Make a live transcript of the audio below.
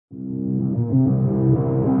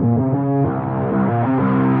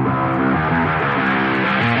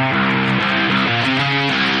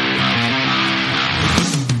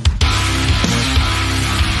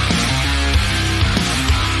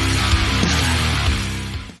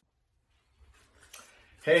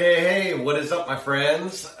Hey, what is up, my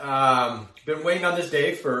friends? Been waiting on this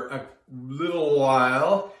day for a little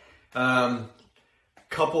while.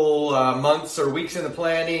 Couple months or weeks in the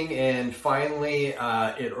planning, and finally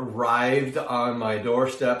it arrived on my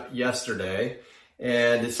doorstep yesterday.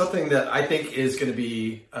 And it's something that I think is going to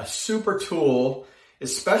be a super tool,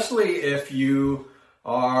 especially if you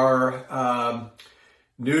are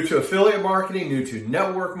new to affiliate marketing, new to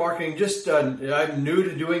network marketing, just I'm new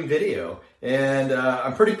to doing video. And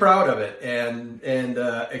I'm pretty proud of it, and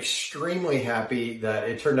extremely happy that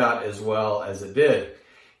it turned out as well as it did.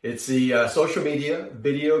 It's the Social Media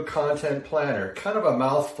Video Content Planner, kind of a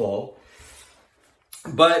mouthful,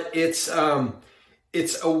 but it's a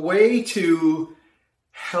way to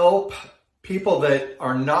help people that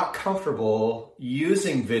are not comfortable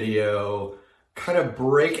using video kind of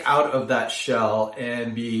break out of that shell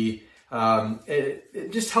and be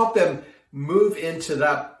just help them move into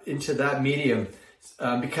that medium,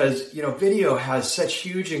 because video has such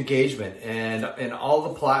huge engagement, and all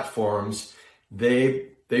the platforms they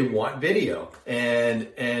want video, and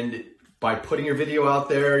by putting your video out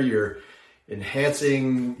there, you're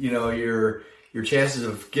enhancing your chances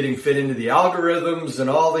of getting fit into the algorithms and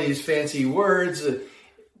all these fancy words.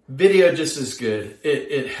 Video just is good.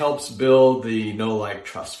 It helps build the know, like,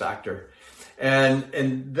 trust factor. And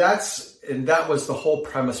that was the whole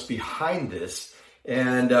premise behind this.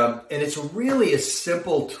 And it's really a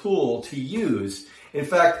simple tool to use. In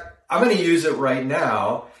fact, I'm going to use it right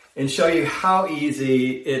now and show you how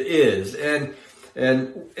easy it is. And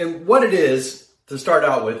what it is, to start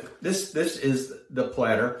out with, this is the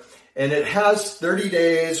planner, and it has 30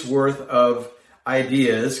 days worth of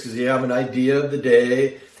ideas, because you have an idea of the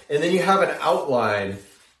day, and then you have an outline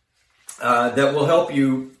that will help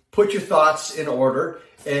you put your thoughts in order,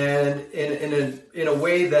 and in a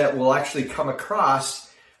way that will actually come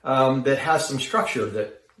across that has some structure,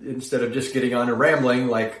 that instead of just getting on and rambling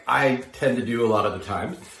like I tend to do a lot of the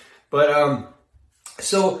time. But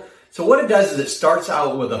so what it does is it starts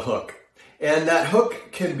out with a hook, and that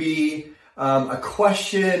hook can be a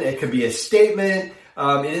question, it can be a statement.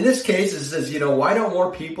 And in this case, it says, why don't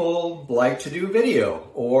more people like to do video?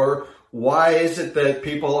 Or why is it that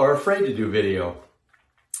people are afraid to do video?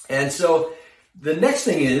 And so the next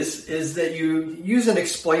thing is that you use an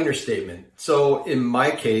explainer statement. So in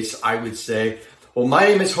my case, I would say, well, my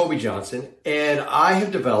name is Hobie Johnson, and I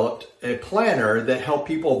have developed a planner that helps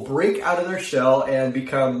people break out of their shell and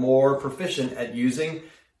become more proficient at using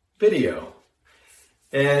video.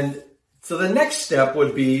 And so the next step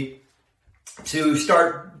would be to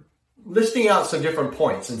start listing out some different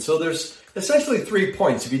points. And so there's essentially 3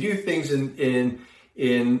 points. If you do things in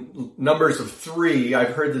numbers of 3, I've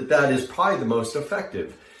heard that is probably the most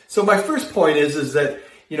effective. So my first point is that,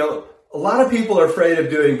 a lot of people are afraid of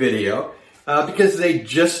doing video because they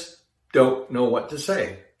just don't know what to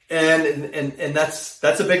say. And that's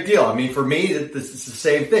a big deal. I mean, for me, this is the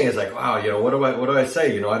same thing. It's like, wow, what do I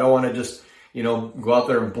say? I don't want to just, go out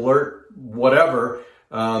there and blurt whatever,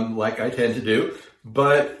 like I tend to do.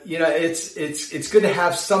 But, it's good to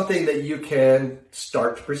have something that you can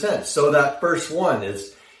start to present. So that first one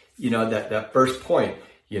is, that first point,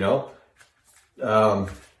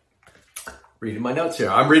 reading my notes here.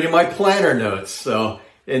 I'm reading my planner notes. So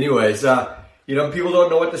anyways, people don't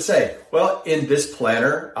know what to say. Well, in this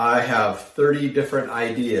planner, I have 30 different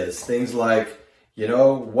ideas. Things like,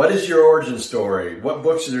 what is your origin story? What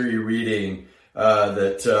books are you reading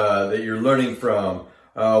that you're learning from?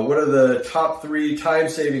 What are the top 3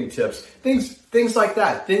 time-saving tips? Things like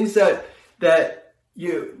that. Things that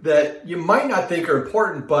you might not think are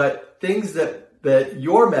important, but things that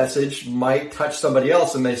your message might touch somebody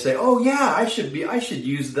else, and they say, "Oh yeah, I should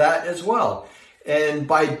use that as well." And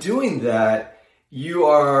by doing that,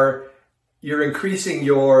 you're increasing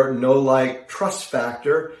your know, like, trust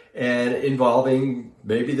factor, and involving,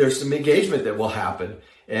 maybe there's some engagement that will happen.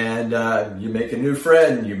 And you make a new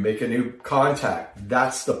friend, you make a new contact.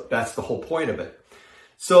 That's the whole point of it.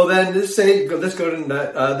 So then let's go to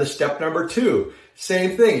the step number 2.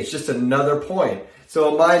 Same thing. It's just another point.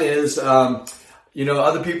 So mine is,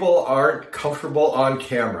 other people aren't comfortable on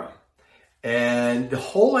camera. And the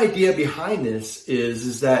whole idea behind this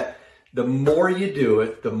is that the more you do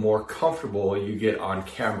it, the more comfortable you get on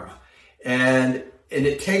camera. And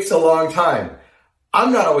it takes a long time.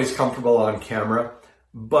 I'm not always comfortable on camera,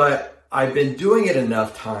 but I've been doing it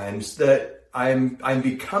enough times that I'm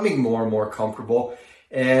becoming more and more comfortable,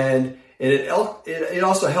 and it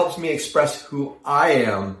also helps me express who I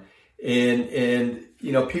am, and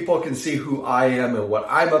people can see who I am and what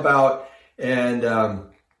I'm about, and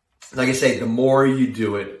like I say, the more you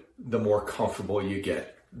do it, the more comfortable you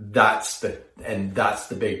get. That's the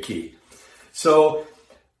big key. So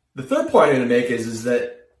the third point I'm going to make is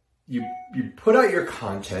that you put out your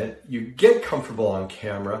content, you get comfortable on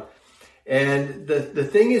camera, and the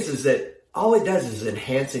thing is that all it does is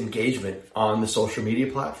enhance engagement on the social media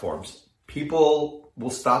platforms. People will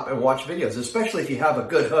stop and watch videos, especially if you have a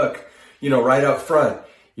good hook, right up front,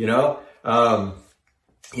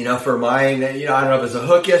 for mine, I don't know if it was a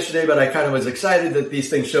hook yesterday, but I kind of was excited that these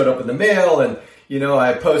things showed up in the mail, and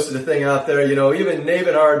I posted a thing out there, even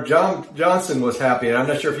David R. Johnson was happy, and I'm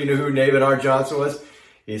not sure if you knew who David R. Johnson was.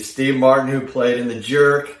 He's Steve Martin, who played in The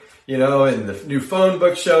Jerk, and the new phone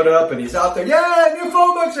book showed up, and he's out there, new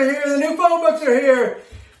phone books are here, the new phone books are here.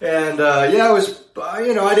 And, it was, I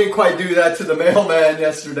didn't quite do that to the mailman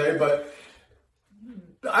yesterday, but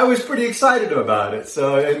I was pretty excited about it.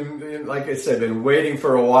 So, and like I said, been waiting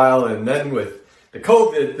for a while, and then with the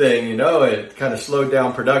COVID thing, it kind of slowed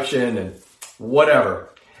down production and whatever.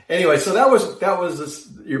 Anyway, so that was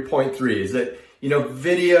your point 3, is that,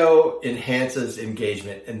 video enhances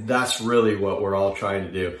engagement, and that's really what we're all trying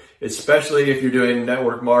to do, especially if you're doing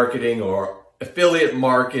network marketing or affiliate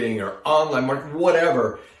marketing or online marketing,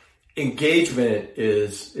 whatever. Engagement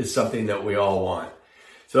is something that we all want.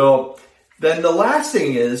 So then the last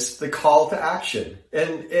thing is the call to action.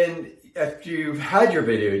 And after you've had your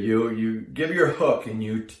video, you give your hook and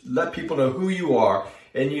you let people know who you are,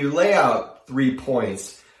 and you lay out 3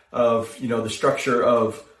 points of, the structure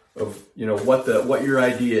of what your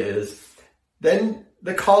idea is. Then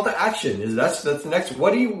the call to action is that's the next.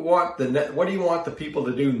 What do you want the people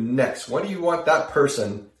to do next? What do you want that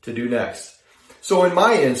person to do next? So in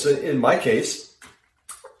my case,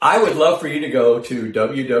 I would love for you to go to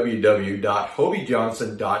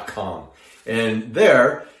www.hobiejohnson.com, and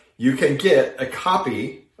there you can get a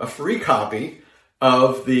free copy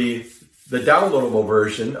of the downloadable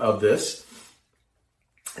version of this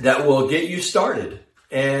that will get you started.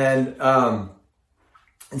 And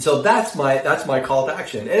so that's my call to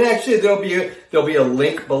action. And actually there'll be a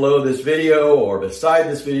link below this video or beside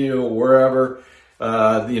this video, wherever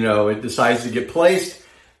it decides to get placed.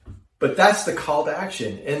 But that's the call to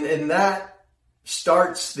action. And that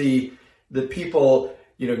starts the people,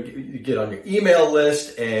 you get on your email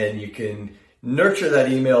list, and you can nurture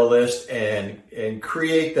that email list and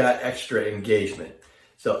create that extra engagement.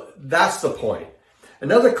 So that's the point.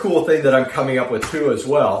 Another cool thing that I'm coming up with too as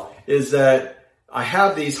well is that I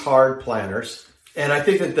have these hard planners, and I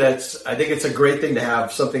think it's a great thing to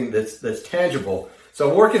have something that's tangible. So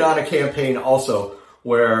I'm working on a campaign also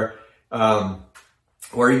where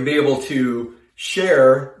you'll be able to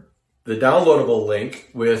share the downloadable link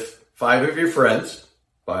with 5 of your friends,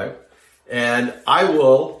 5, and I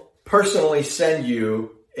will personally send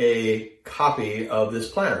you a copy of this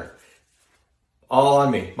planner. All on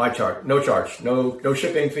me, no charge, no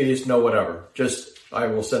shipping fees, no whatever. Just, I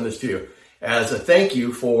will send this to you as a thank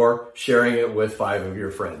you for sharing it with 5 of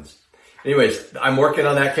your friends. Anyways, I'm working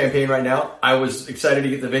on that campaign right now. I was excited to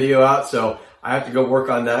get the video out, so I have to go work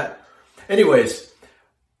on that. Anyways,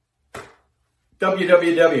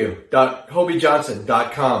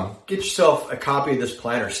 www.hobiejohnson.com. Get yourself a copy of this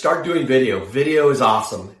planner. Start doing video. Video is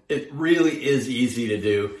awesome. It really is easy to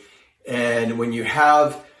do. And when you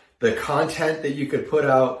have the content that you could put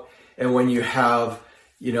out, and when you have,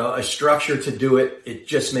 a structure to do it, it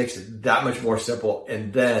just makes it that much more simple.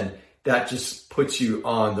 And then that just puts you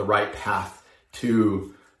on the right path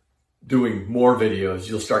to doing more videos.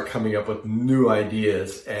 You'll start coming up with new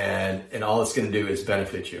ideas, and all it's going to do is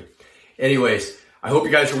benefit you. Anyways, I hope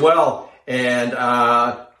you guys are well, and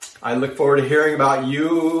I look forward to hearing about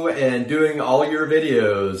you and doing all your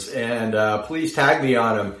videos, and please tag me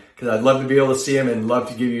on them, because I'd love to be able to see them and love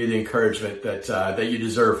to give you the encouragement that you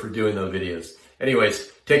deserve for doing those videos.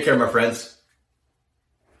 Anyways, take care, my friends.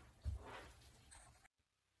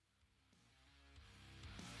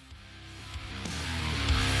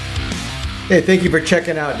 Hey, thank you for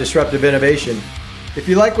checking out Disruptive Innovation. If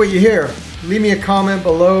you like what you hear, leave me a comment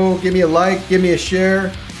below, give me a like, give me a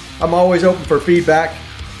share. I'm always open for feedback.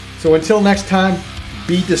 So until next time,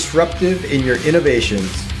 be disruptive in your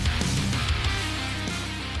innovations.